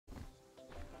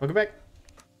Welcome back.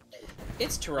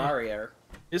 It's Terraria.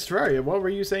 It's Terraria. What were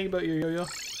you saying about your yo-yo?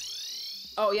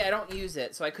 Oh yeah, I don't use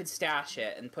it, so I could stash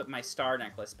it and put my star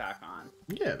necklace back on.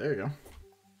 Yeah, there you go.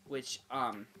 Which,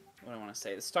 what do I want to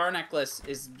say? The star necklace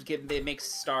it makes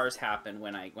stars happen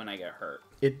when I get hurt.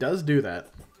 It does do that.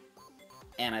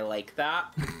 And I like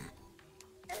that.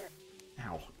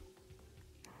 Ow.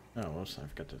 Oh, whoops, I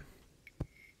forgot to...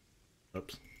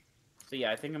 Oops. So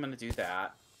yeah, I think I'm gonna do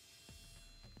that.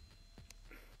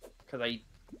 Cause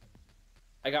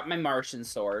I got my Martian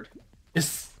sword.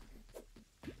 Yes.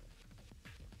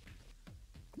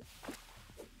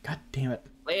 God damn it.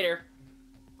 Later.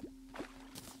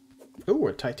 Ooh,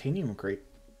 a titanium crate.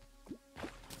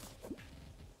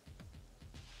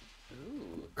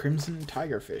 Ooh. Crimson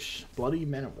tigerfish. Bloody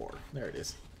men of war. There it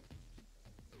is.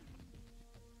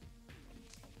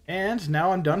 And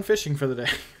now I'm done fishing for the day.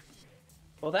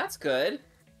 Well, that's good.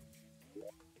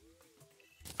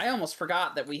 I almost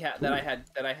forgot that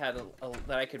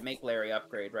that I could make Larry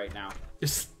upgrade right now.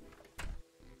 Just...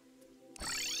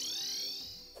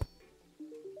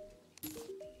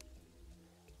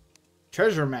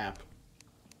 Treasure map.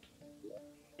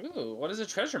 Ooh, what does a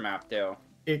treasure map do?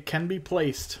 It can be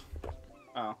placed.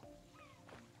 Oh.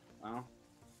 Well.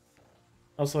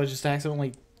 Also, I just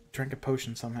accidentally drank a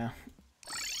potion somehow.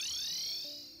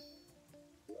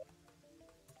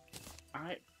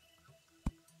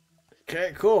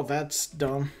 Okay, cool. That's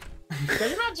dumb.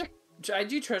 Treasure maps I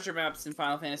do treasure maps in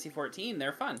Final Fantasy XIV.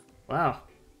 They're fun. Wow.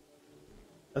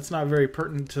 That's not very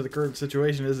pertinent to the current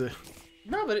situation, is it?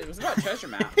 No, but it was about treasure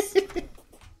maps.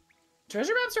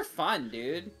 Treasure maps are fun,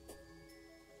 dude.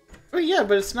 Oh yeah,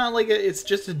 but it's not like it's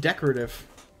just a decorative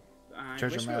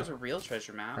treasure wish map. it was a real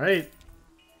treasure map. Right.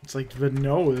 It's like, but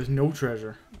no, there's no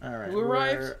treasure. All right. Who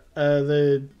arrived?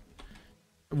 The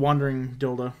wandering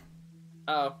dildo.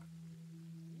 Oh.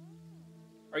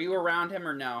 Are you around him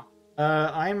or no?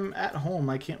 I'm at home.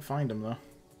 I can't find him though.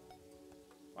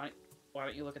 Why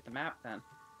don't you look at the map then?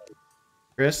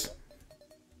 Chris?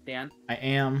 Dan? I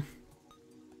am.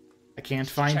 I can't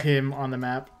find him on the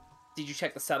map. Did you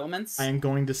check the settlements? I am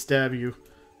going to stab you.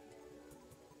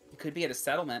 He could be at a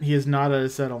settlement. He is not at a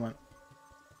settlement.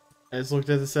 I just looked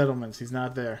at the settlements. He's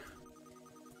not there.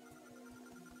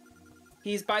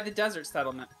 He's by the desert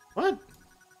settlement. What?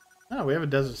 Oh, we have a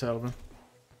desert settlement.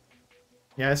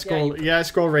 Yeah, I scrolled. Yeah, I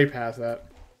scrolled right past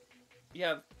that.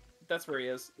 Yeah, that's where he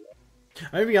is.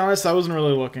 I'm gonna be honest. I wasn't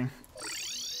really looking.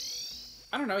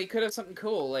 I don't know. He could have something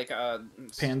cool, like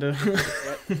Panda.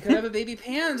 He could have a baby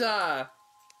panda.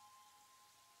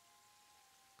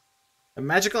 A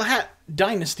magical hat.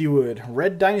 Dynasty wood.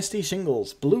 Red dynasty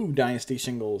shingles. Blue dynasty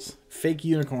shingles. Fake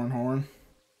unicorn horn.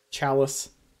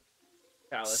 Chalice.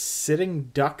 Sitting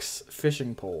duck's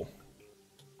fishing pole.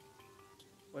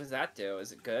 What does that do?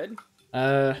 Is it good?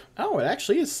 Oh, it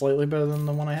actually is slightly better than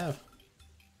the one I have.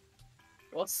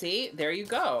 Well, see, there you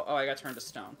go. Oh, I got turned to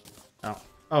stone.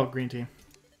 Oh, green team.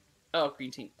 Oh,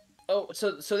 green team. Oh,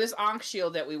 so this Ankh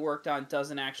shield that we worked on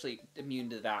doesn't actually immune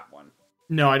to that one.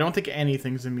 No, I don't think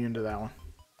anything's immune to that one.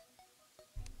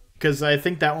 Because I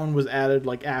think that one was added,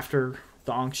 like, after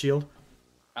the Ankh shield.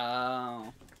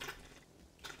 Oh.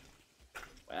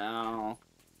 Well.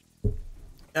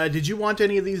 Did you want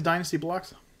any of these dynasty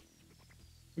blocks?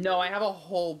 No, I have a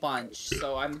whole bunch,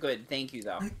 so I'm good. Thank you,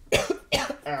 though.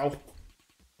 Ow.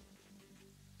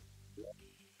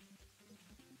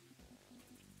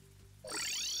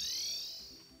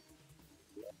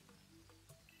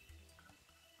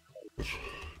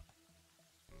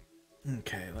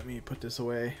 Okay, let me put this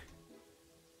away.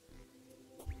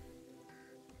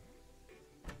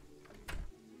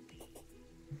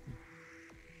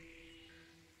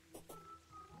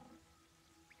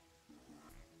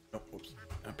 Oh, whoops.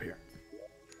 Up here.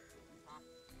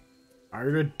 I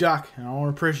ordered a duck, and I don't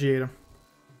appreciate him.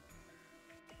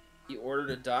 You ordered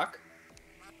a duck?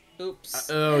 Oops.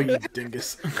 Oh, you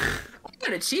dingus. I got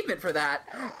an achievement for that.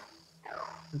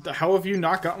 How have you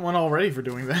not gotten one already for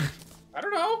doing that? I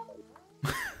don't know.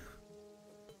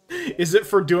 Is it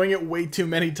for doing it way too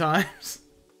many times?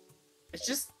 It's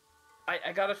just...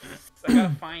 I gotta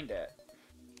find it.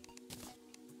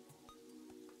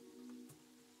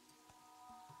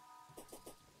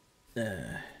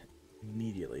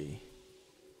 Immediately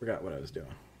forgot what I was doing.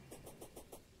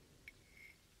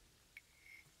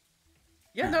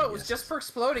 Yeah, no, it was just for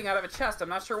exploding out of a chest. I'm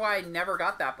not sure why I never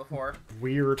got that before.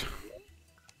 Weird.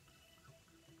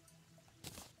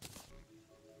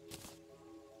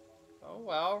 Oh,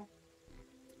 well.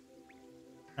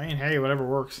 I mean, hey, whatever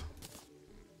works.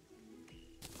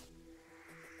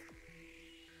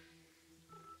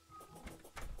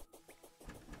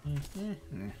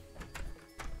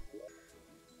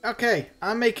 Okay,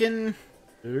 I'm making...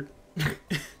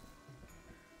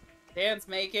 Dan's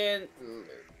making...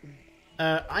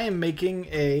 I am making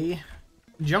a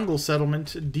jungle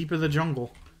settlement deep in the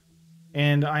jungle.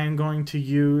 And I am going to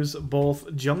use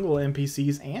both jungle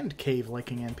NPCs and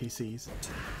cave-liking NPCs.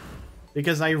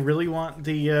 Because I really want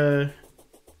the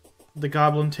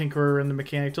Goblin Tinkerer and the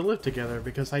Mechanic to live together,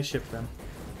 because I ship them.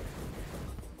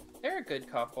 They're a good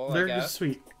couple, They're I guess. just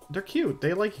sweet. They're cute.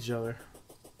 They like each other.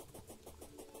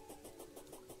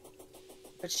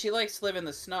 But she likes to live in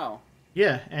the snow.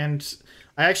 Yeah, and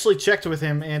I actually checked with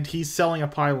him, and he's selling a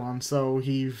pylon, so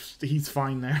he's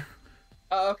fine there.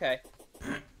 Oh, okay.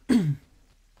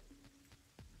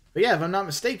 But yeah, if I'm not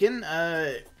mistaken,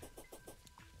 as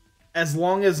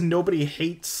long as nobody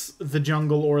hates the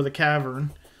jungle or the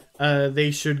cavern,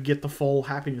 they should get the full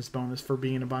happiness bonus for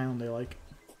being a biome they like.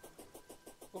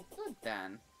 Well, good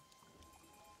then.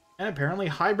 And apparently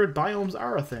hybrid biomes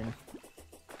are a thing.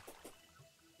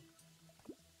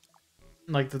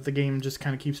 Like, that the game just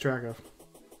kind of keeps track of.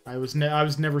 I was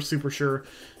never super sure.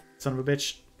 Son of a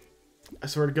bitch. I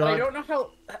swear to God. I don't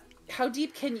know how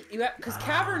deep can you... Because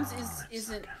caverns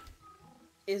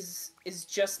is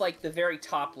just like the very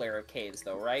top layer of caves,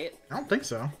 though, right? I don't think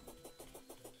so.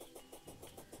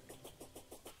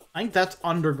 I think that's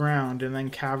underground, and then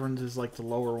caverns is like the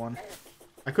lower one.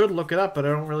 I could look it up, but I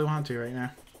don't really want to right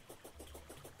now.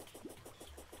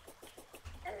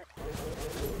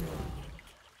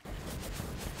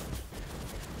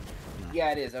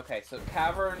 Yeah, it is. Okay, so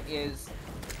cavern is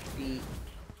the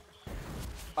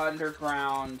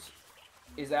underground.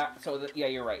 Is that so? Yeah,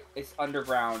 you're right. It's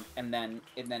underground, and then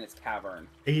it's cavern.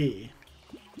 Hey.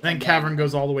 Then cavern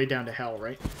goes all the way down to hell,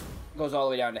 right? Goes all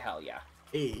the way down to hell. Yeah.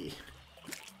 Hey.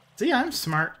 See, I'm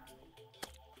smart.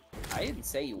 I didn't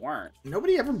say you weren't.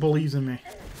 Nobody ever believes in me.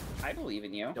 I believe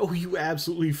in you. Oh, you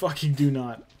absolutely fucking do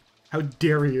not. How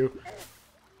dare you?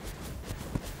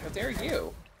 How dare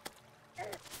you?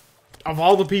 Of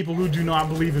all the people who do not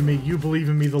believe in me, you believe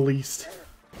in me the least.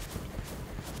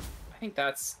 I think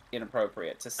that's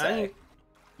inappropriate to say.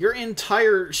 Your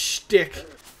entire shtick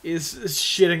is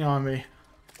shitting on me.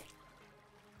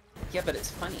 Yeah, but it's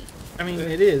funny. I mean,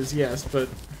 it is, yes, but...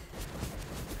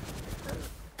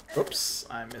 Oops,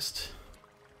 I missed.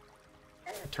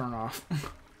 Turn off.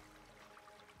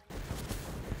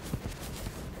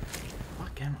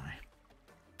 Fuck am I?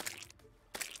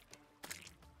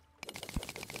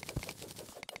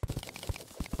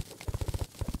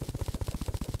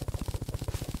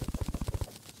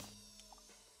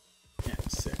 Yeah,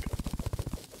 sick.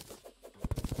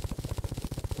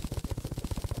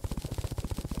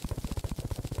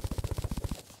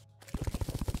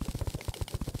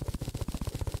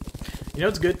 You know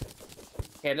what's good?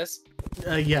 Candace?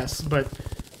 Yes, but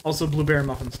also blueberry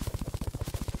muffins.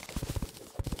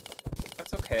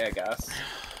 That's okay, I guess.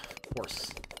 Of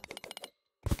course.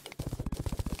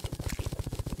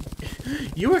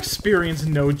 You experience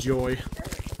no joy.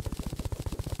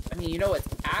 I mean, you know what's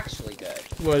actually good?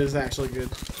 What is actually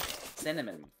good?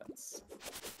 Cinnamon muffins.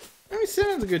 I mean,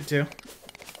 cinnamon's good too.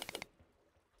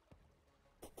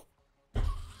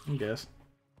 I guess.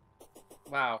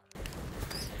 Wow.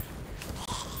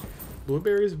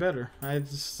 Blueberry is better. I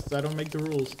don't make the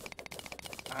rules.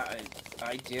 I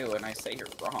do, and I say you're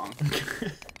wrong.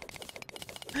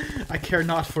 I care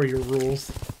not for your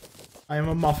rules. I am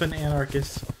a muffin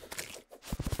anarchist.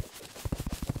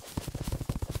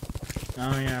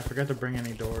 Oh yeah, I forgot to bring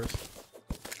any doors.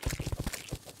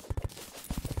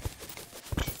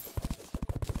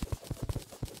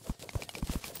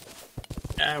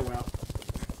 Ah, well.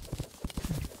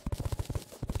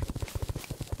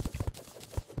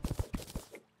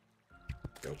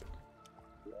 Dope.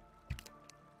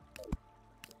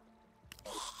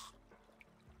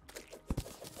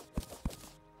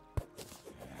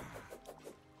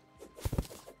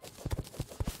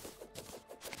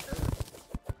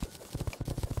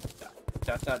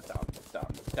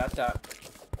 Dot.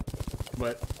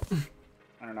 What?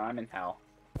 I don't know, I'm in hell.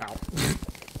 Ow.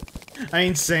 I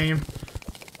ain't same.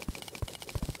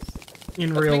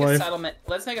 In Let's real make a life. settlement.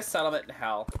 Let's make a settlement in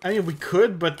hell. I mean, we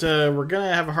could, but we're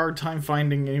gonna have a hard time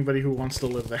finding anybody who wants to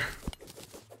live there.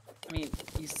 I mean,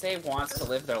 you say wants to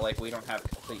live there like we don't have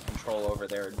complete control over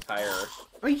their entire...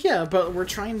 Oh yeah, but we're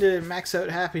trying to max out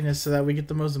happiness so that we get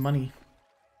the most money.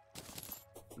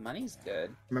 Money's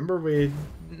good. Remember, we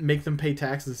make them pay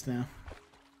taxes now.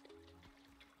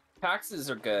 Taxes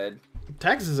are good.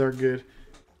 Taxes are good.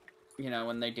 You know,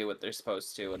 when they do what they're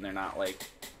supposed to, and they're not like,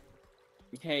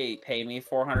 hey, pay me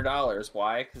 $400.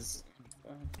 Why? Because...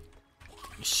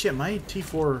 Shit, my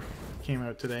T4 came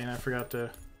out today, and I forgot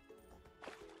to...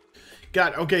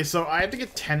 God, okay, so I had to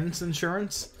get tenants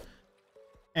insurance,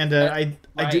 and I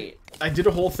did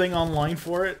a whole thing online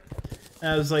for it. And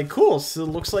I was like, cool, so it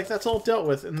looks like that's all dealt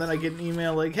with. And then I get an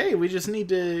email like, hey, we just need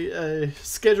to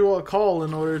schedule a call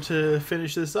in order to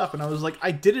finish this up. And I was like, I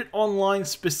did it online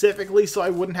specifically so I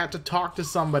wouldn't have to talk to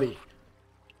somebody.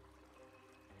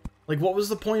 Like, what was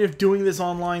the point of doing this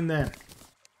online then?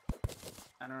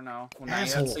 I don't know. Well,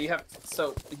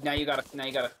 now you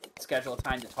gotta schedule a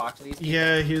time to talk to these people.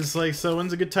 Yeah, he was like, so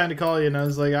when's a good time to call you? And I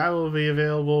was like, I will be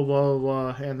available, blah,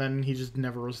 blah, blah. And then he just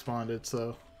never responded,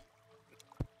 so...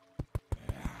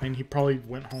 I mean, he probably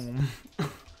went home.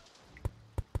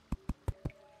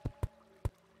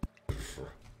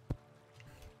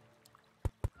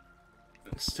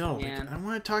 Still, like, I don't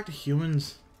want to talk to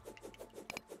humans.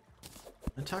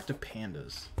 I talk to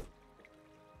pandas.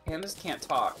 Pandas can't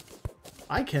talk.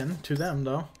 I can, to them,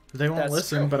 though. They won't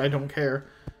listen, true. but I don't care.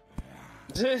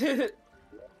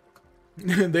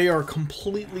 They are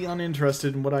completely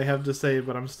uninterested in what I have to say,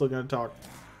 but I'm still gonna talk.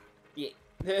 Yeah.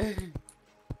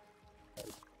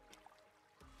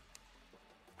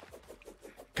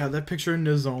 God, that picture in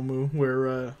Nozomu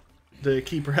where the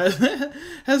keeper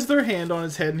has their hand on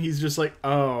his head and he's just like,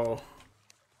 oh.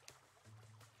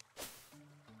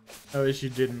 I wish you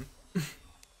didn't.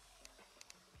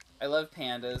 I love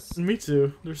pandas. Me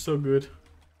too. They're so good.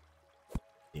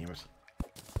 Damn it.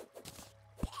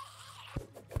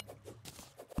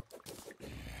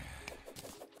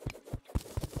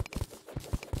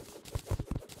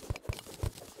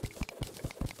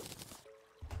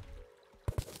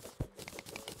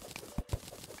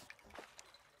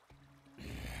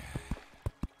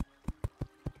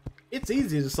 It's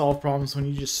easy to solve problems when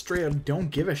you just straight up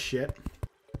don't give a shit.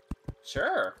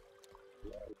 Sure.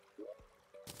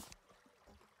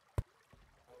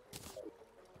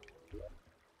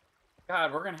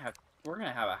 God, we're gonna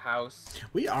have a house.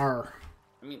 We are.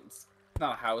 I mean, it's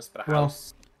not a house, but a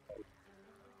house.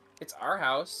 It's our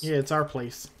house. Yeah, it's our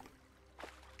place.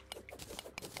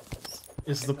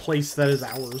 It's the place that is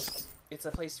ours. It's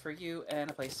a place for you and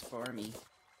a place for me.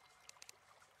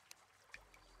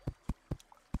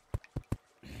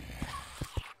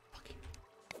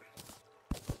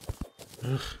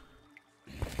 Ugh.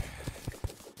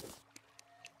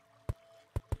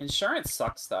 Insurance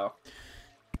sucks, though.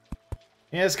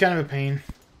 Yeah, it's kind of a pain.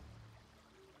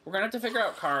 We're gonna have to figure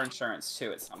out car insurance,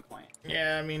 too, at some point.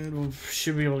 Yeah, I mean, we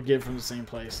should be able to get it from the same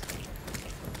place.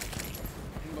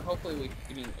 But hopefully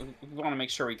we want to make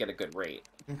sure we get a good rate.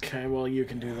 Okay, well, you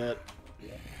can do that.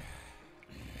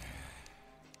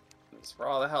 Thanks for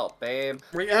all the help, babe.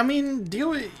 I mean,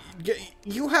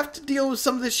 you have to deal with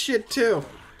some of this shit, too.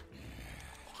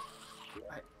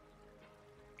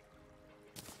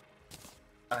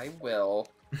 I will.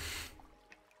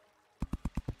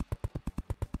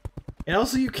 And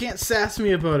also, you can't sass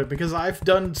me about it, because I've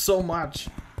done so much.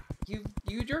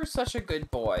 You're such a good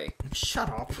boy. Shut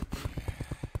up.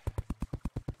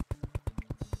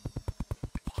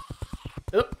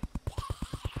 Oop.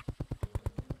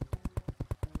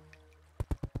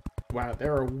 Wow,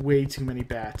 there are way too many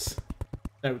bats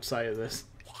outside of this.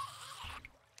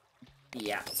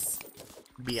 Yes.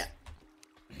 Yeah.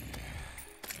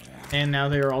 And now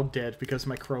they are all dead because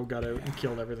my crow got out and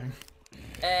killed everything.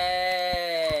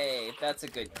 Hey, that's a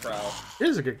good crow. It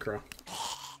is a good crow.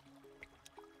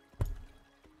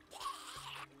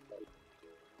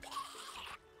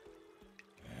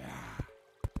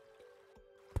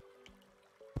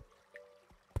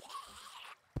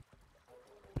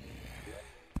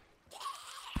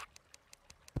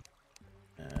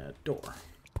 Door.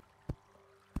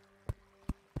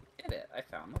 Did it. I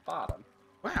found the bottom.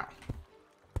 Wow.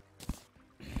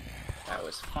 That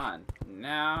was fun.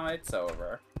 Now it's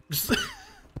over.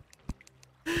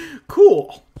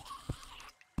 Cool.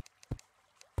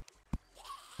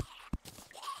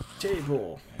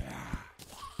 Table.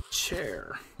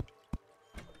 Chair.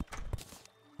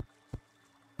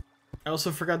 I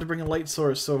also forgot to bring a light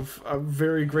source, so I'm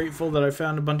very grateful that I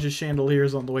found a bunch of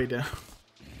chandeliers on the way down.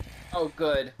 Oh,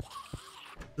 good.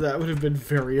 That would have been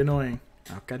very annoying.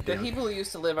 Oh, goddamn. The people who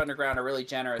used to live underground are really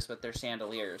generous with their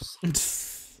chandeliers.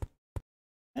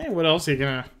 Hey, what else are you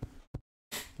gonna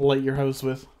light your house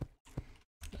with?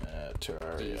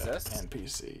 Terraria Jesus.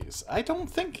 NPCs. I don't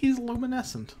think he's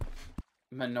luminescent.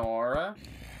 Menorah?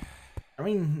 I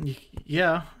mean,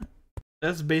 yeah.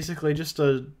 That's basically just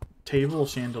a table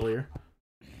chandelier.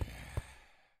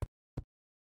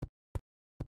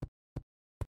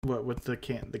 What, with the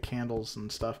candles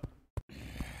and stuff?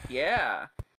 Yeah.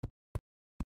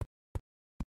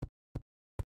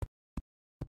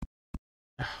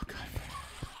 Oh, God.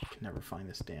 I can never find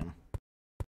this damn...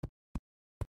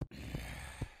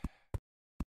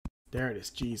 There it is.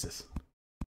 Jesus.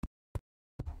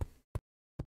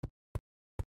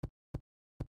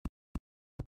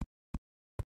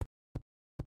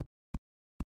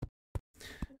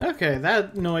 Okay,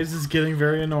 that noise is getting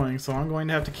very annoying, so I'm going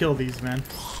to have to kill these men.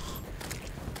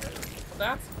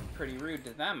 That's pretty rude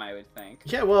to them, I would think.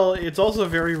 Yeah, well, it's also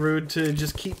very rude to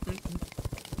just keep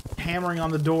hammering on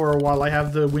the door while I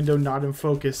have the window not in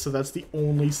focus, so that's the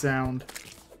only sound.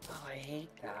 Oh, I hate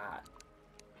that.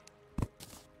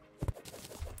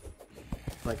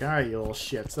 Like, alright, you little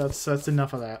shits. That's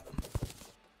enough of that.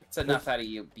 It's enough out of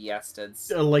you,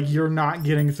 BS-tids. Like, you're not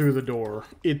getting through the door.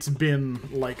 It's been,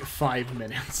 like, 5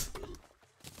 minutes.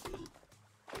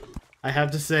 I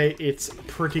have to say, it's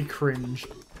pretty cringe.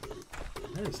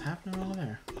 What is happening over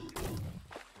there?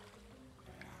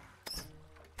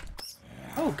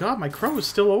 Oh god, my crow is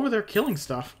still over there killing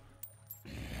stuff.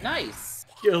 Nice!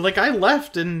 Yeah, like, I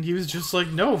left and he was just like,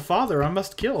 no, father, I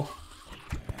must kill.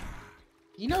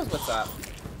 He knows what's up.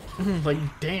 Like,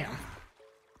 damn.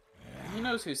 He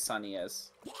knows whose son he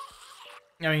is.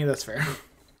 I mean, that's fair.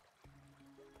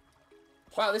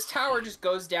 Wow, this tower just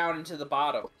goes down into the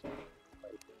bottom.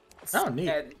 Oh, neat.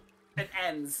 And it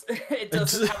ends. It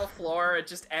doesn't have a floor, it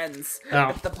just ends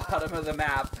at the bottom of the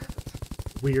map.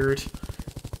 Weird.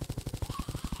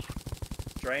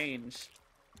 Strange.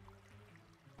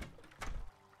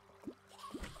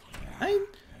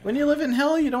 When you live in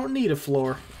hell, you don't need a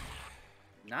floor.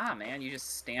 Nah, man, you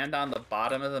just stand on the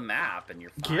bottom of the map and you're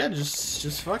fine. Yeah,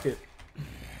 just fuck it.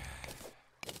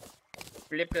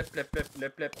 Blip, blip, blip, blip,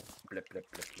 blip, blip, blip, blip,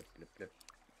 blip, blip, blip, blip.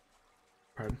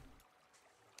 Pardon.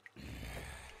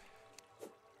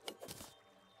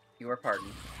 You are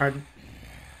pardoned. Pardon.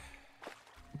 You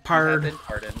have Pardon. been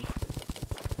pardoned.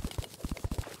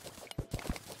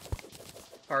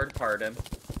 Pardon.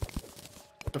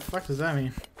 What the fuck does that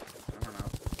mean? I don't know.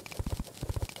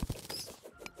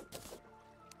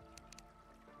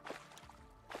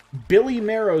 Billy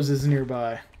Marrows is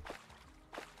nearby.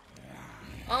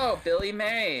 Oh, Billy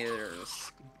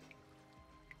Mays.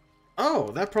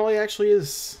 Oh, that probably actually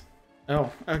is...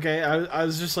 Oh, okay, I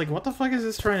was just like, what the fuck is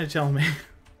this trying to tell me?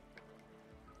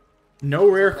 No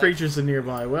rare creatures are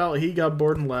nearby. Well, he got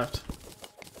bored and left.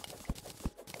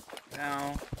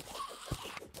 No.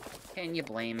 Can you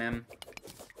blame him?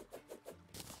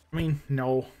 I mean,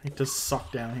 no. It does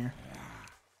suck down here.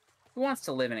 Who wants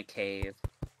to live in a cave?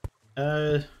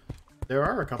 There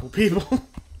are a couple people.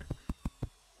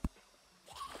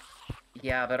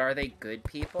 Yeah, but are they good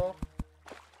people?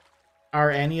 Are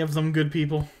any of them good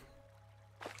people?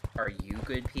 Are you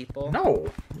good people?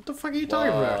 No! What the fuck are you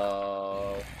talking about?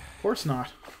 Whoa. Of course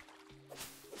not.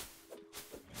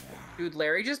 Dude,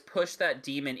 Larry just pushed that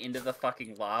demon into the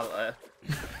fucking lava.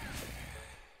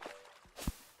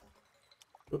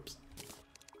 Oops.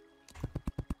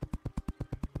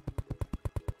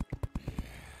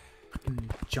 Fucking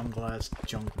jungle-ass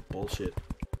jungle bullshit.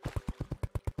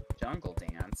 Jungle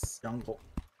dance. Jungle.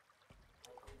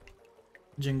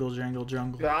 Jingle, jangle,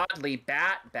 jungle. Godly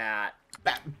bat. Bat.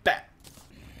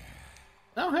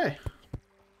 Oh, hey.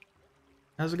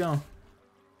 How's it going?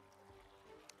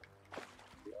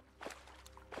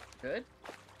 Good?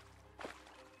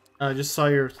 I just saw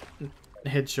your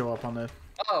head show up on the...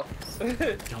 Oh.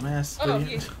 Dumbass. Oh,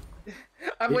 Idiot.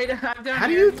 I'm waiting. I'm down How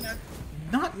do here. you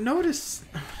not notice?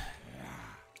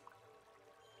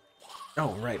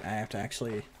 Oh, right. I have to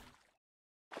actually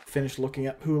finish looking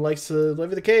up who likes to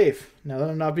live in the cave, now that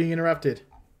I'm not being interrupted.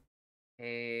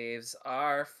 Caves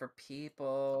are for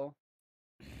people.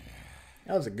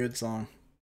 That was a good song.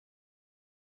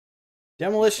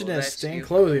 Demolitionist, stand you-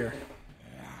 closure.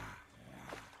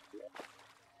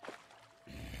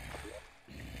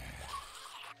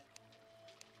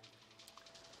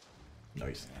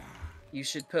 Nice. You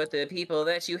should put the people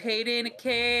that you hate in a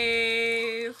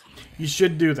cave. You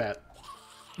should do that.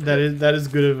 That is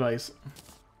good advice.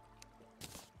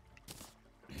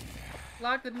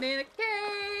 Lock them in a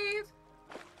cave.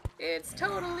 It's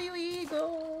totally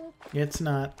legal. It's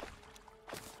not.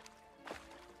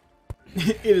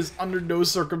 It is under no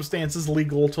circumstances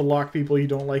legal to lock people you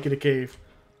don't like in a cave.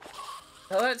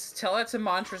 Tell that to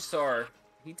Montresor.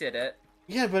 He did it.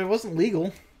 Yeah, but it wasn't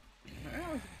legal.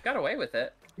 Well, he got away with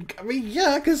it. I mean,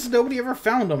 yeah, because nobody ever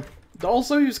found him.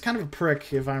 Also, he was kind of a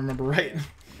prick, if I remember right.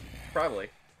 Probably.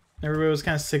 Everybody was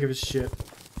kind of sick of his shit.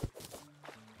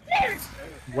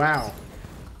 Wow.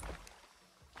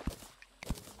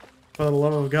 For the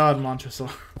love of God, Montresor.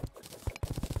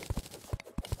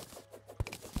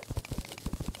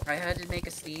 I had to make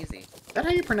a sneezy. Is that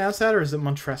how you pronounce that, or is it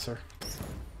Montresor?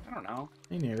 I don't know.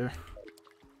 Me neither.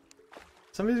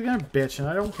 Somebody's gonna bitch, and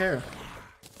I don't care.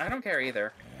 I don't care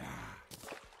either.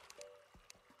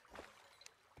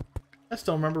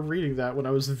 still remember reading that when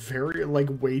I was very, like,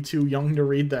 way too young to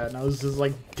read that, and I was just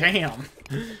like, damn.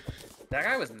 That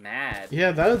guy was mad.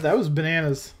 Yeah, that was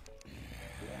bananas.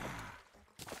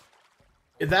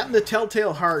 That and the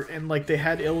Telltale Heart, and, like, they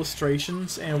had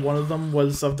illustrations, and one of them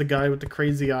was of the guy with the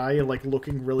crazy eye, like,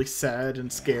 looking really sad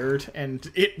and scared,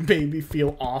 and it made me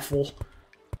feel awful.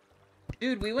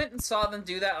 Dude, we went and saw them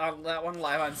do that one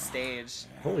live on stage.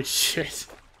 Holy shit.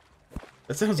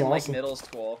 That sounds in, awesome. like, middle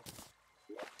school.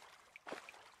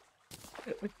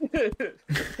 It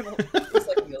was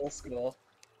like middle school.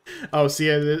 Oh,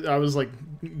 see, I was, like,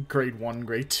 grade 1,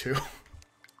 grade 2.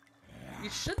 You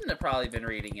shouldn't have probably been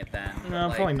reading it then. No,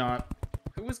 like, probably not.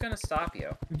 Who was gonna stop you?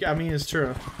 Yeah, I mean, it's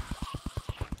true.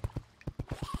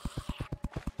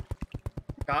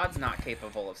 God's not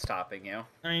capable of stopping you.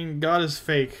 I mean, God is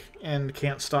fake and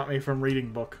can't stop me from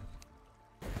reading book.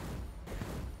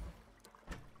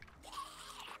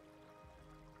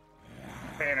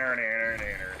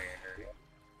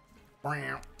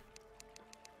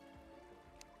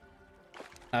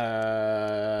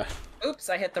 Oops,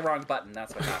 I hit the wrong button.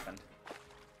 That's what happened.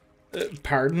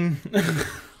 Pardon?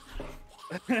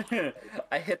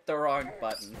 I hit the wrong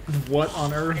button. What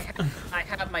on earth? I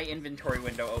had my inventory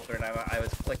window open and I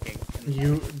was clicking.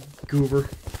 You goober.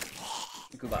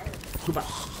 Gooba.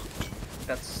 Gooba.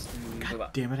 That's God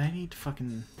Gooba. damn it, I need to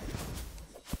fucking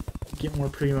get more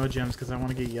primo gems because I want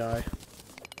to get Yai.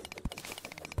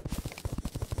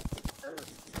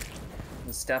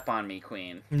 Step on me,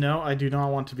 queen. No, I do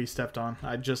not want to be stepped on.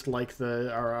 I just like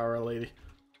our lady.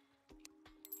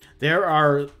 There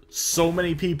are so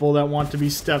many people that want to be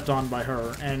stepped on by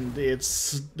her, and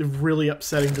it's really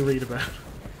upsetting to read about.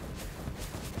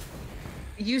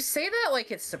 You say that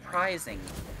like it's surprising.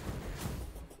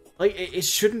 Like, it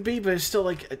shouldn't be, but it's still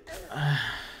like...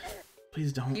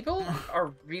 please don't. People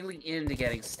are really into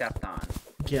getting stepped on.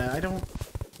 Yeah, I don't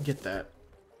get that.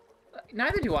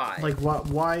 Neither do I. Like,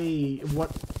 why...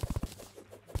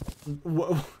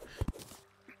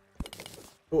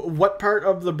 What part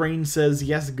of the brain says,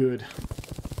 yes, good?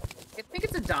 I think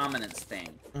it's a dominance thing.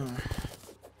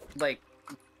 Like,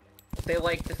 they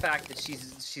like the fact that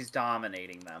she's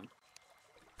dominating them.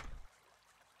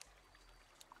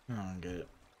 I don't get it.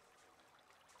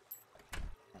 I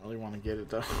really want to get it,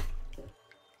 though.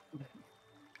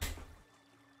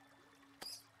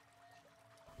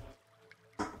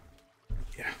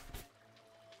 Yeah.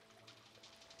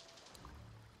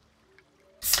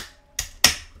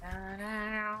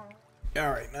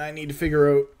 Alright, now I need to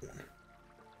figure out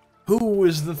who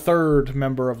is the third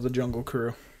member of the Jungle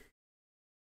Crew.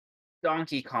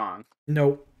 Donkey Kong.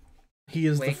 Nope. He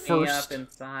is Wake the first. me up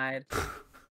inside.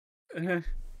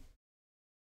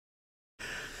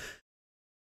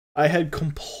 I had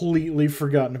completely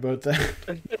forgotten about that.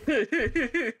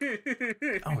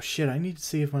 Oh shit, I need to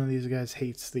see if one of these guys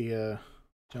hates the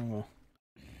jungle.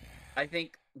 I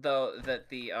think though that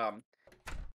the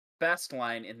best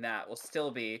line in that will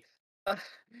still be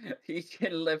he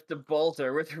can lift a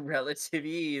boulder with relative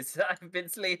ease. I've been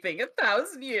sleeping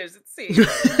 1,000 years, it seems.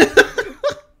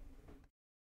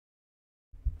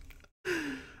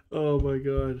 Oh my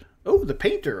god. Oh, the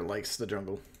painter likes the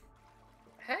jungle.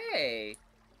 Hey,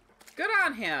 good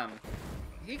on him.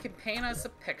 He can paint us a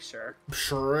picture.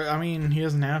 Sure, I mean, he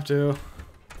doesn't have to.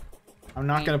 I'm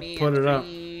not Paint gonna put it up.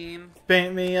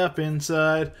 Paint me up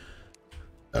inside.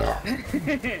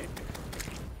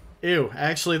 Ew,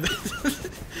 actually,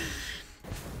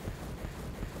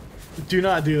 do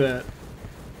not do that.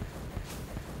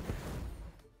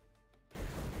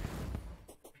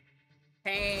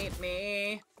 Paint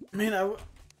me. Man,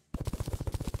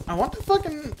 I want to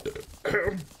fucking...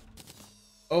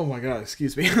 Oh my god,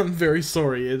 excuse me. I'm very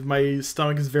sorry. My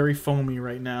stomach is very foamy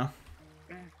right now.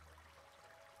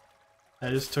 I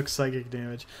just took psychic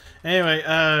damage. Anyway,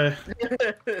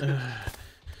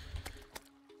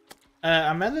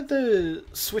 I'm mad that the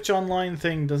Switch Online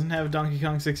thing doesn't have Donkey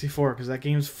Kong 64, because that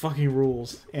game's fucking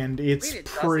rules, and it's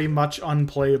pretty much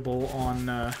unplayable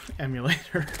on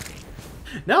emulator.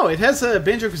 No, it has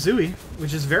Banjo-Kazooie,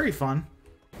 which is very fun.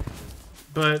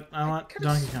 But I want Donkey Kong.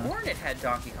 I could have sworn it had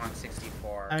Donkey Kong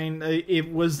 64. I mean,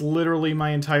 it was literally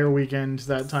my entire weekend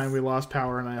that time we lost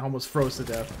power, and I almost froze to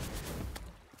death.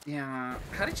 Yeah.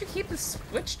 How did you keep the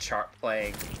Switch chart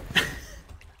playing?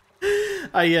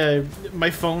 My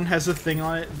phone has a thing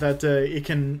on it that it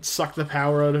can suck the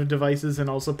power out of devices and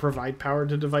also provide power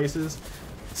to devices.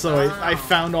 So I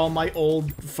found all my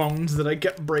old phones that I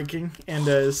kept breaking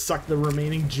and sucked the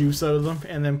remaining juice out of them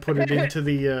and then put it into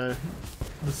the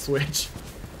Switch.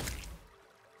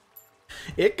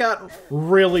 It got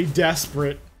really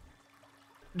desperate.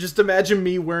 Just imagine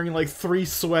me wearing like 3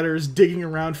 sweaters, digging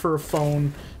around for a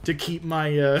phone to keep my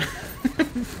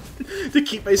to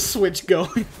keep my Switch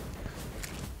going.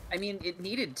 I mean, it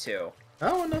needed to.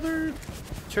 Oh, another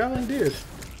traveling dude.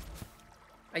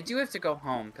 I do have to go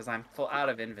home because I'm full out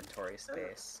of inventory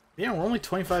space. Yeah, we're only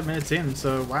 25 minutes in,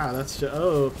 so wow, that's just...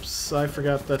 Oops, I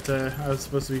forgot that I was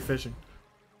supposed to be fishing.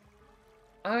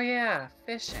 Oh yeah,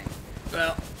 fishing.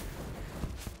 Well...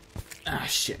 Ah,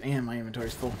 shit, and my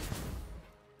inventory's full.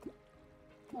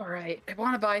 Alright, I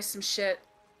want to buy some shit.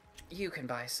 You can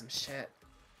buy some shit.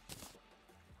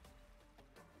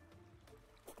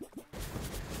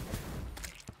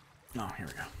 Oh, here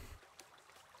we go.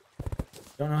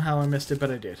 Don't know how I missed it, but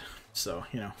I did. So,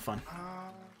 you know, fun.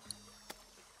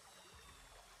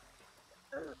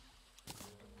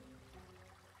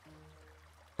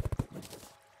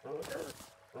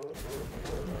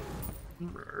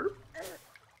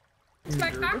 It's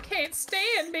like I can't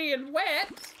stand being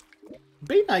wet.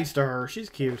 Be nice to her. She's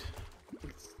cute.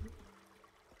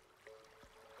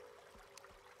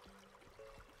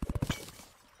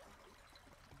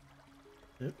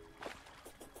 Yep.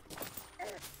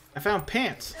 I found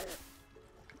pants.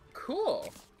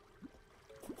 Cool.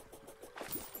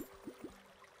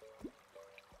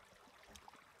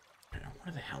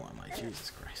 Where the hell am I?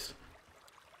 Jesus Christ.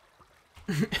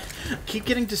 Keep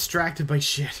getting distracted by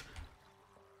shit.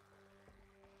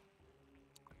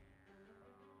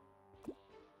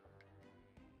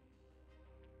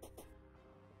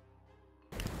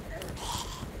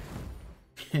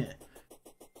 Okay,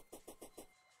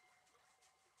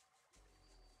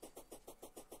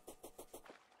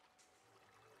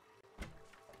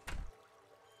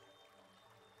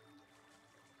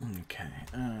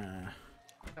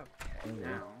 Okay,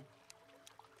 now.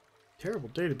 terrible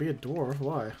day to be a dwarf.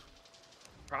 Why?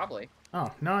 Probably.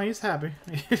 Oh, no, he's happy.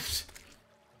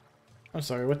 I'm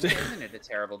sorry, what the... Isn't it a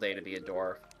terrible day to be a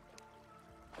dwarf?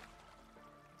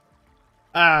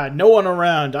 Ah, no one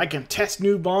around. I can test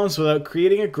new bombs without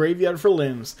creating a graveyard for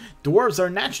limbs. Dwarves are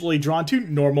naturally drawn to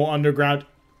normal underground.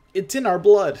 It's in our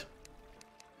blood.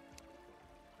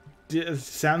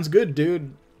 Sounds good,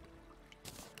 dude.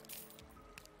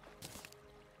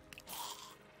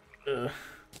 Ugh.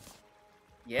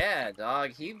 Yeah,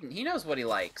 dog. He knows what he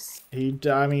likes.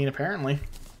 I mean, apparently.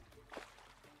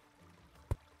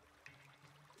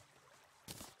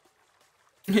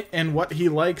 And what he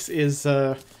likes is,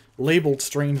 labeled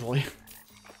strangely.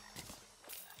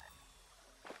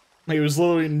 It was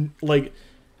literally, like,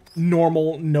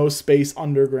 normal, no space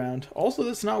underground. Also,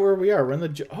 that's not where we are. We're in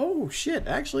the... Oh, shit.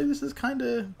 Actually, this is kind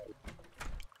of...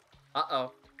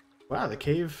 Uh-oh. Wow, the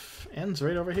cave ends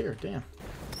right over here. Damn.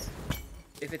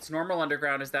 If it's normal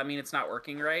underground, does that mean it's not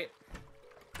working right?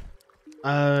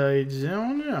 I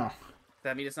don't know. Does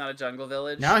that mean it's not a jungle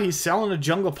village? Now he's selling a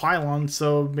jungle pylon,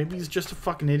 so maybe he's just a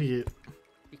fucking idiot.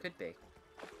 He could be.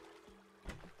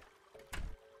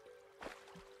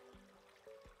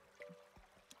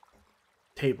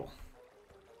 Table.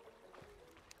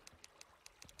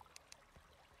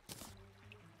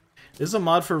 This is a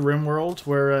mod for RimWorld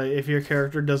where if your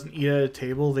character doesn't eat at a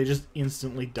table, they just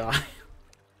instantly die.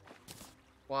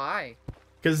 Why?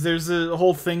 Because there's a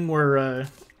whole thing where,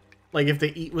 like, if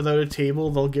they eat without a table,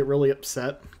 they'll get really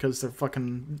upset because they're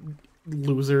fucking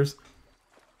losers.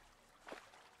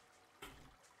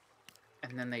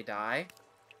 And then they die?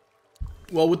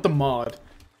 Well, with the mod.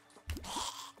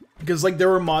 Because, like, there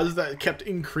were mods that kept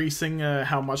increasing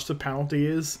how much the penalty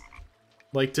is.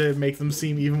 Like, to make them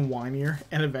seem even whinier.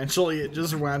 And eventually it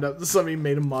just wound up that somebody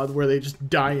made a mod where they just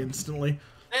die instantly.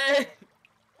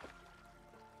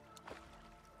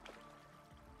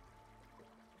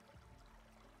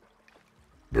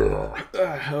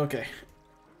 Okay.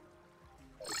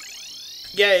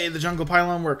 Yay, the jungle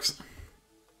pylon works.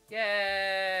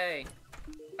 Yay!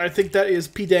 I think that is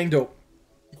p-dang dope.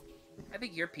 I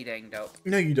think you're p-dang dope.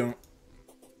 No, you don't.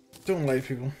 Don't lie to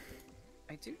people.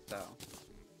 I do,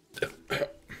 though.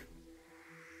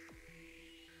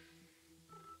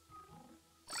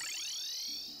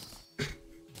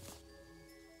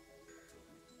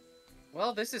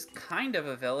 Well, this is kind of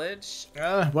a village.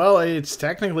 Well, it's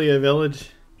technically a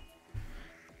village.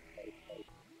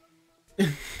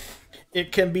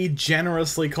 It can be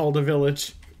generously called a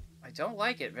village. I don't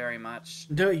like it very much.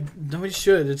 No, nobody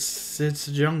should. It's a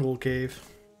jungle cave.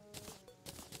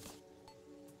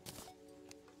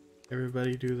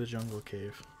 Everybody do the jungle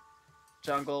cave.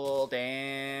 Jungle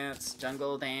dance,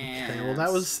 jungle dance. Okay, well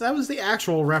that was the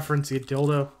actual reference, you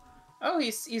dildo. Oh,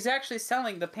 he's actually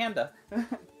selling the panda.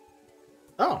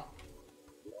 Oh.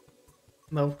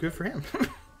 Well, good for him.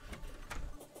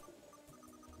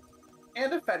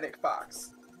 And a fennec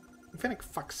fox. Fennec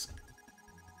fucks.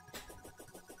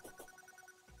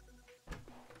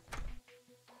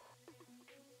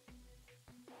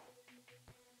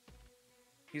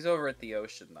 He's over at the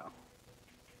ocean, though.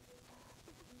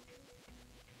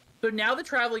 So now the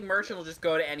traveling merchant will just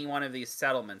go to any one of these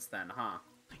settlements then, huh?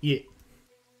 Yeah.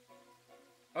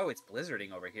 Oh, it's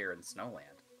blizzarding over here in Snowland.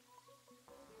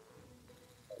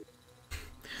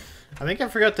 I think I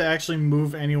forgot to actually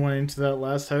move anyone into that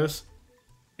last house.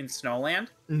 In Snowland?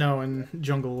 No, in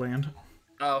Jungle Land.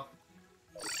 Oh.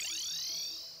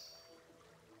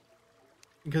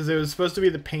 Because it was supposed to be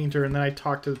the painter, and then I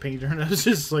talked to the painter, and I was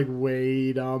just like,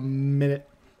 wait a minute.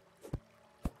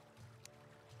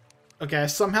 Okay, I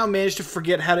somehow managed to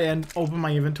forget how to open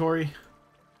my inventory.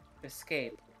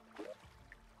 Escape.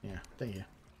 Yeah, thank you.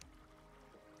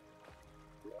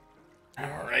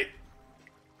 Alright.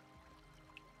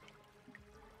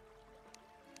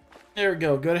 There we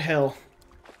go, go to hell.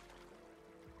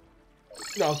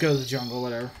 I'll go to the jungle,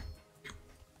 whatever.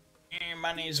 Hey,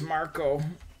 my name's Marco.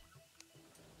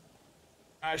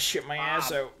 I shit my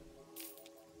ass out.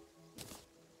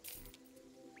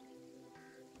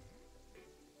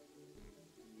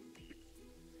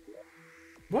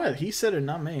 What? He said it,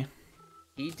 not me.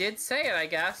 He did say it, I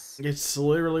guess. It's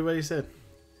literally what he said.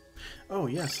 Oh,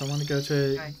 yes, I want to go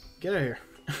to... Hi. Get out of here.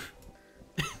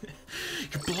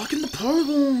 You're blocking the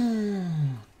portal!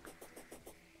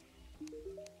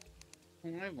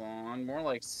 Stylon, more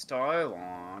like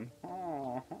Stylon.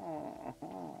 Oh, oh,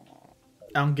 oh.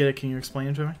 I don't get it. Can you explain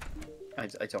it to me? I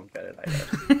don't get it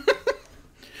either.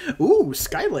 Ooh,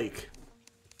 Skylake.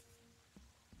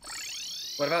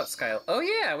 What about Sky? Oh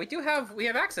yeah, we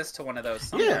have access to one of those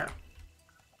somewhere. Yeah.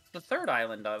 The third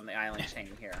island on the island chain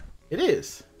here. It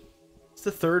is. It's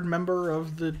the third member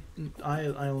of the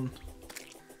island.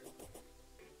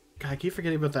 God, I keep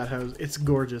forgetting about that house. It's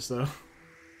gorgeous, though.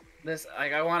 This,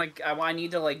 like, I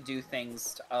need to like do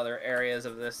things to other areas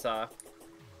of this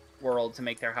world to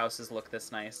make their houses look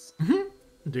this nice.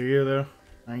 Do you, though?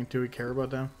 I mean, do we care about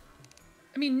them?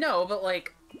 I mean, no, but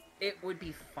like, it would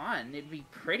be fun. It'd be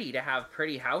pretty to have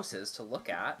pretty houses to look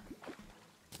at.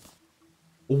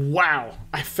 Wow,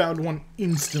 I found one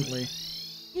instantly.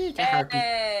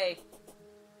 Hey!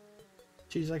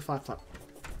 She's like flap flap.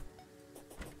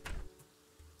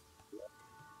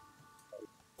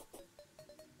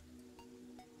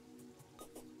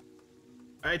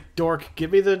 Alright, dork,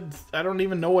 give me the... I don't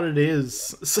even know what it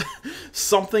is.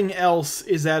 Something else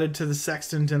is added to the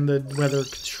sextant and the weather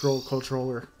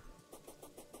controller.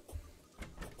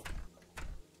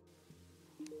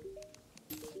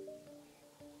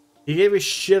 He gave me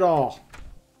shit all.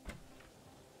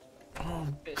 Oh,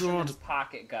 Fisherman's God.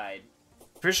 Pocket Guide.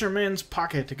 Fisherman's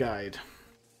Pocket Guide.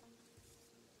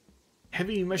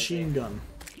 Heavy machine gun.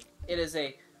 It is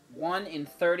a 1 in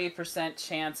 30%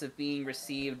 chance of being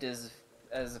received as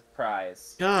a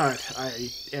prize. God, I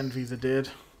envy the dead.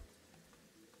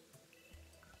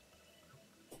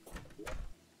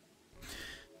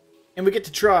 And we get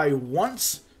to try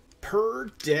once per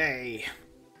day.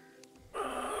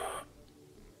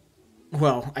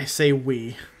 Well, I say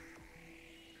we.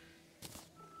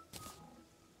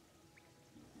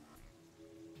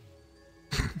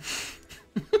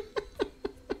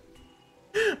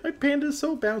 My panda's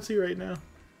so bouncy right now.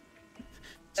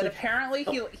 And apparently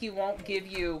he won't give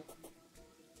you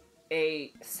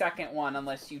a second one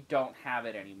unless you don't have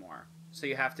it anymore. So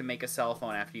you have to make a cell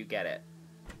phone after you get it.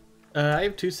 I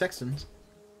have 2 sextants.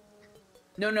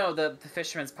 No, the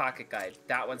Fisherman's Pocket Guide.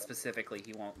 That one specifically,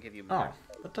 he won't give you more.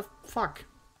 Oh, what the fuck?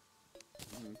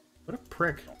 What a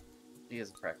prick. He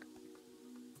is a prick.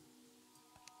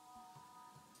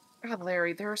 God,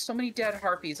 Larry, there are so many dead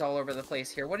harpies all over the place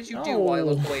here. What did you do while I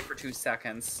looked away for 2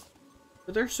 seconds?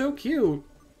 But they're so cute.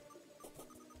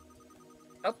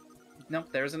 Oh, nope,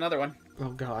 there's another one. Oh,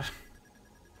 God.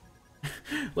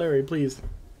 Larry, please.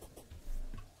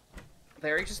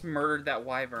 Larry just murdered that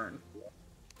wyvern.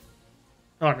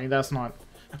 Oh, I mean, that's not...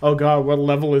 Oh, God, what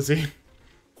level is he?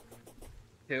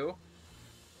 2?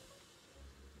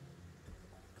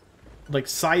 Like,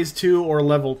 size 2 or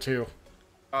level 2?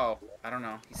 Oh, I don't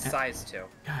know. He's size 2.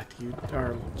 God, you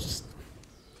are just...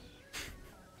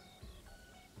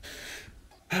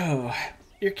 Oh,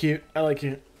 you're cute. I like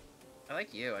you. I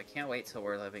like you. I can't wait till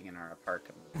we're living in our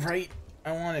apartment. Right?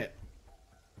 I want it.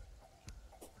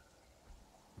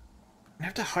 I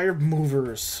have to hire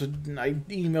movers. I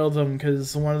emailed them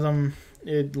because one of them,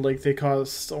 they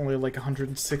cost only like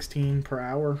 116 per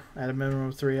hour at a minimum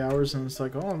of 3 hours, and it's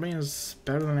like, oh, I mean, it's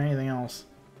better than anything else.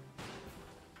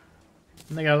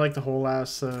 And they got like the whole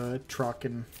ass truck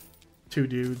and 2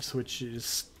 dudes, which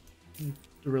is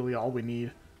really all we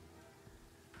need.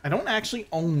 I don't actually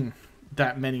own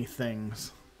that many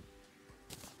things.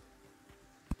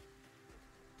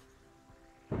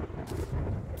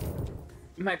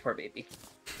 My poor baby.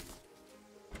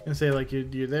 And say like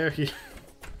you're there.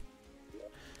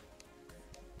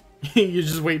 You're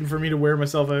just waiting for me to wear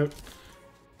myself out.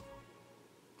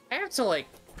 I have to like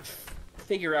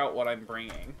figure out what I'm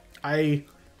bringing. I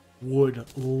would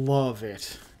love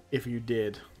it if you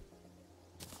did.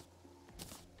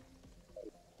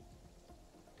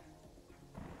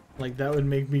 Like, that would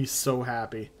make me so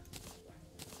happy.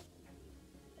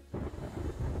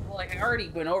 Well, like, I already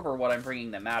went over what I'm bringing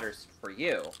that matters for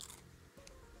you.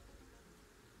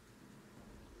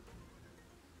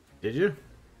 Did you?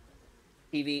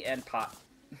 TV and pot.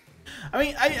 I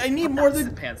mean, I need more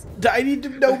than... Pants. I need to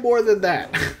know more than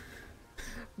that.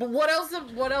 But what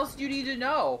else do you need to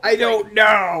know? I don't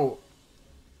know!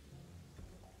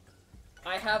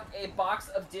 I have a box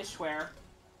of dishware.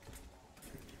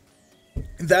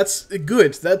 That's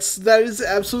good. That is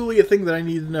absolutely a thing that I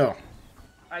need to know.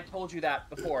 I told you that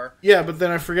before. Yeah, but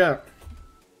then I forgot.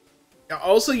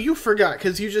 Also, you forgot,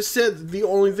 because you just said the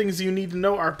only things you need to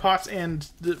know are pots and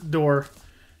the door.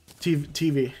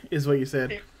 TV is what you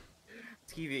said.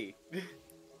 TV.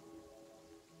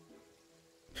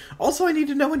 Also, I need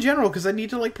to know in general, because I need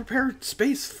to, like, prepare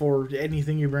space for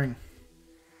anything you bring.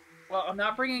 Well, I'm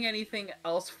not bringing anything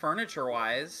else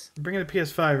furniture-wise. You're bringing the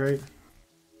PS5, right?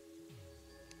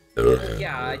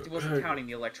 Yeah, I wasn't counting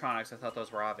the electronics. I thought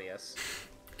those were obvious.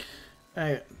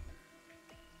 Well,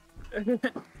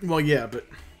 yeah, but...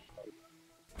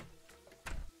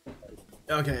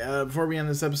 Okay, before we end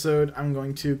this episode, I'm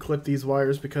going to clip these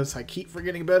wires because I keep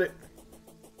forgetting about it.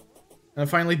 And I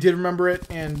finally did remember it,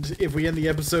 and if we end the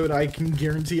episode, I can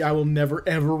guarantee I will never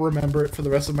ever remember it for the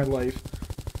rest of my life.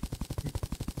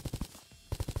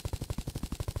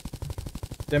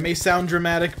 That may sound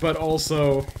dramatic, but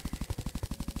also...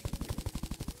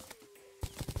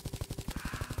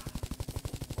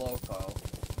 Loco.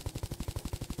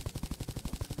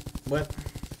 What?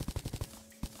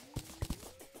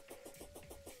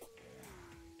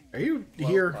 Are you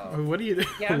here? What are you?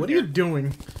 Yeah, what are you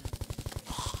doing?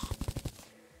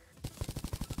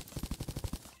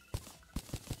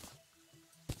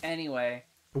 Anyway.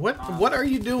 What are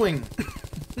you doing?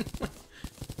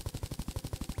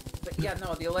 But yeah,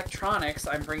 no, the electronics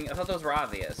I'm bringing. I thought those were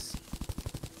obvious.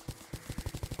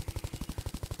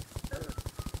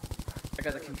 I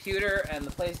got the computer and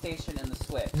the PlayStation and the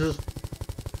Switch.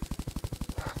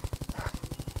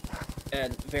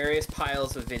 And various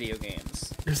piles of video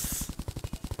games. Yes.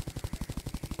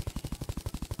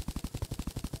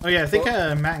 Oh yeah, I think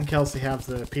Matt and Kelsey have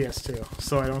the PS2,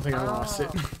 so I don't think I lost it.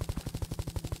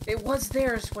 It was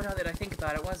theirs when now that I think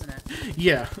about it, wasn't it?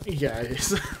 Yeah, it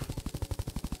is.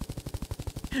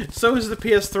 So is the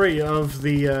PS3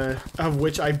 of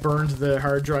which I burned the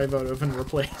hard drive out of and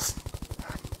replaced.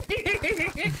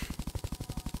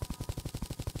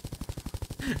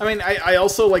 I mean, I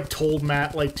also, like, told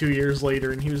Matt, like, 2 years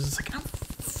later, and he was just like, I don't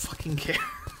fucking care.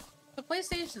 The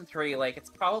PlayStation 3, like,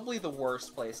 it's probably the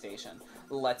worst PlayStation.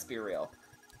 Let's be real.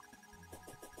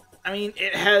 I mean,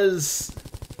 it has...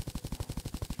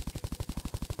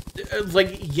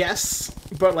 Like, yes,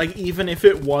 but, like, even if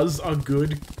it was a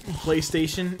good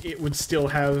PlayStation, it would still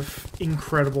have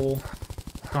incredible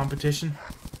competition.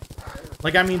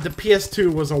 Like, I mean, the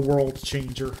PS2 was a world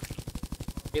changer.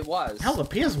 It was. Hell, the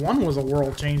PS1 was a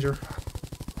world changer.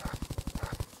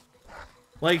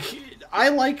 Like, I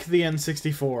like the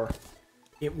N64.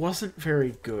 It wasn't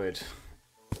very good.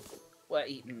 Well,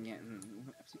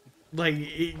 Like,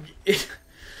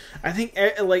 I think,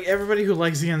 like, everybody who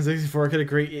likes the N64 could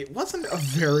agree, it wasn't a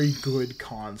very good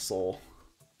console.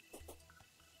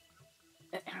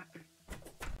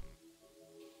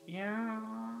 Yeah.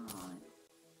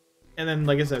 And then,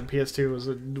 like I said, PS2 was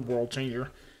a world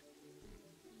changer.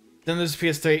 Then there's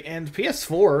PS3, and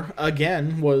PS4,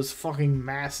 again, was fucking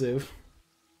massive.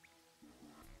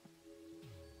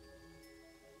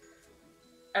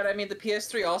 And I mean, the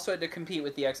PS3 also had to compete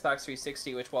with the Xbox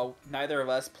 360, which, while neither of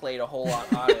us played a whole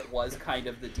lot on it, was kind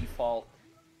of the default,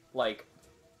 like...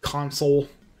 console.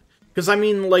 Because, I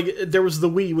mean, like, there was the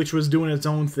Wii, which was doing its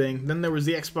own thing. Then there was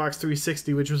the Xbox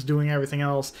 360, which was doing everything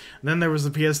else. And then there was the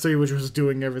PS3, which was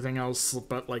doing everything else,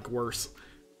 but, like, worse.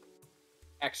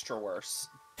 Extra worse.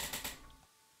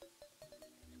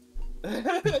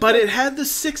 But it had the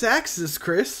 6-axis,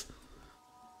 Chris.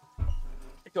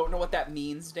 I don't know what that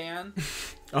means, Dan.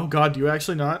 Oh god, do you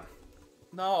actually not?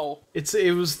 No.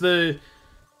 It was the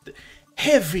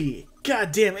heavy,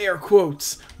 goddamn air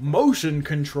quotes, motion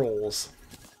controls.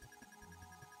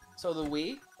 So the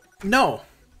Wii? No.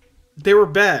 They were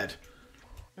bad.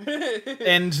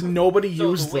 And nobody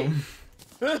used them.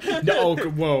 No,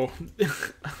 whoa.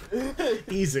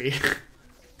 Easy.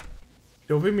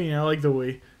 Don't be mean, I like the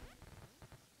Wii.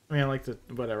 I mean, I like the...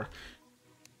 whatever.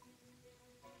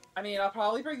 I mean, I'll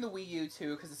probably bring the Wii U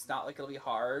too, because it's not like it'll be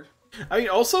hard. I mean,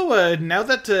 also, now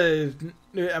that,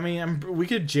 I mean, we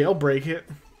could jailbreak it.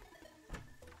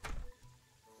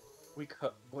 We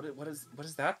could. What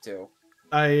does that do?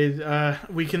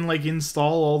 We can, like,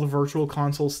 install all the Virtual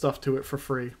Console stuff to it for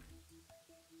free.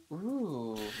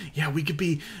 Ooh. Yeah, we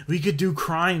could do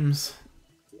crimes.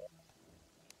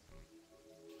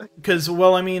 Because,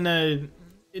 well, I mean,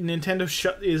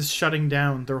 Nintendo is shutting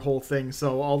down their whole thing,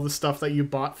 so all the stuff that you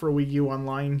bought for Wii U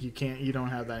online, you don't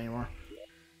have that anymore.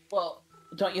 Well,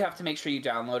 don't you have to make sure you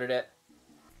downloaded it?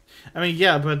 I mean,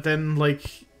 yeah, but then,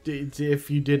 like,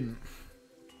 if you didn't.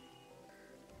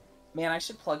 Man, I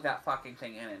should plug that fucking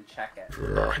thing in and check it.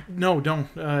 No, don't.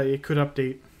 It could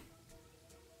update.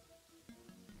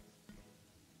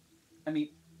 I mean,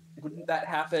 wouldn't that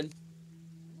happen?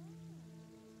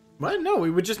 What? No, we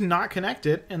would just not connect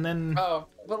it, and then... Oh,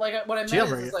 but, like, what I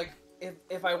meant is like,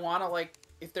 if I want to, like,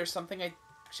 if there's something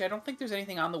Actually, I don't think there's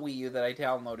anything on the Wii U that I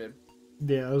downloaded.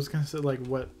 Yeah, I was gonna say, like,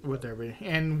 what would there be?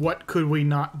 And what could we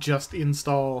not just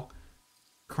install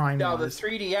crime-wise? No, the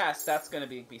 3DS, that's gonna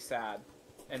be sad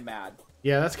and mad.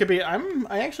 Yeah, that's gonna be...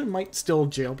 I actually might still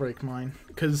jailbreak mine,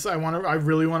 because I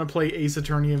really want to play Ace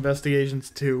Attorney Investigations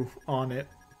 2 on it,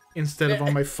 instead of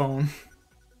on my phone.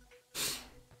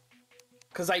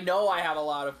 Because I know I have a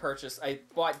lot of I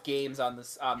bought games on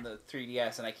the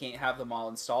 3DS, and I can't have them all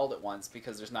installed at once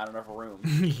because there's not enough room.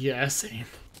 Yeah, same.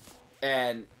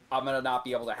 And I'm gonna not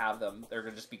be able to have them. They're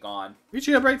gonna just be gone. You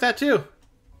jailbreak that too.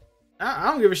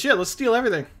 I don't give a shit. Let's steal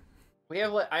everything.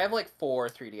 I have like 4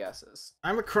 3DSs.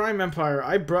 I'm a crime empire.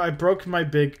 I broke my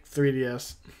big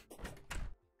 3DS.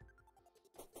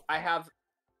 I have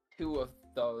 2 of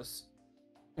those.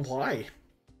 Why?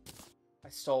 I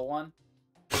stole one.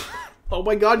 Oh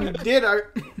my god, you did! I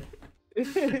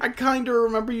kind of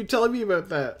remember you telling me about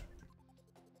that.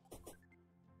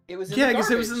 It was in the garbage. Yeah,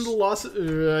 because it was in the lost...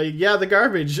 yeah, the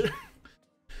garbage.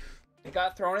 It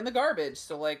got thrown in the garbage,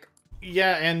 so like...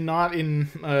 Yeah, and not in...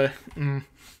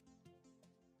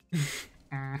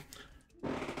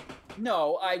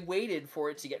 No, I waited for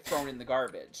it to get thrown in the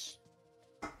garbage.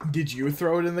 Did you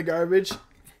throw it in the garbage?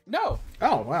 No.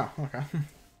 Oh, wow, okay.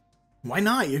 Why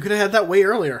not? You could have had that way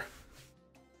earlier.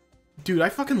 Dude, I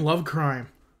fucking love crime.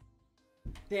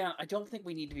 Dan, I don't think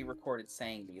we need to be recorded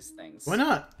saying these things. Why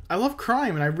not? I love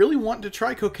crime, and I really want to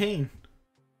try cocaine.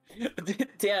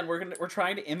 Dan, we're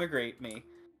trying to immigrate me.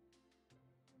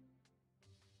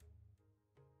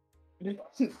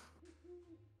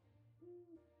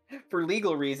 For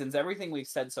legal reasons, everything we've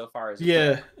said so far is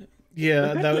yeah,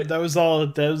 that was all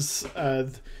it does.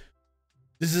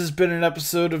 This has been an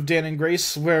episode of Dan and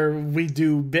Grace where we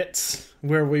do bits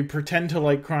where we pretend to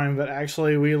like crime, but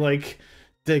actually we like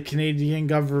the Canadian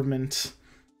government.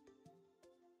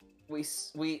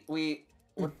 What's the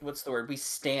word? We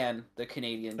stan the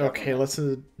Canadian government. Okay, let's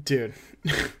dude.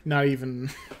 Not even.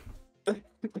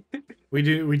 We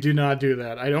do not do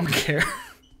that. I don't care.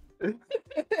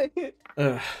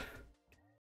 Ugh.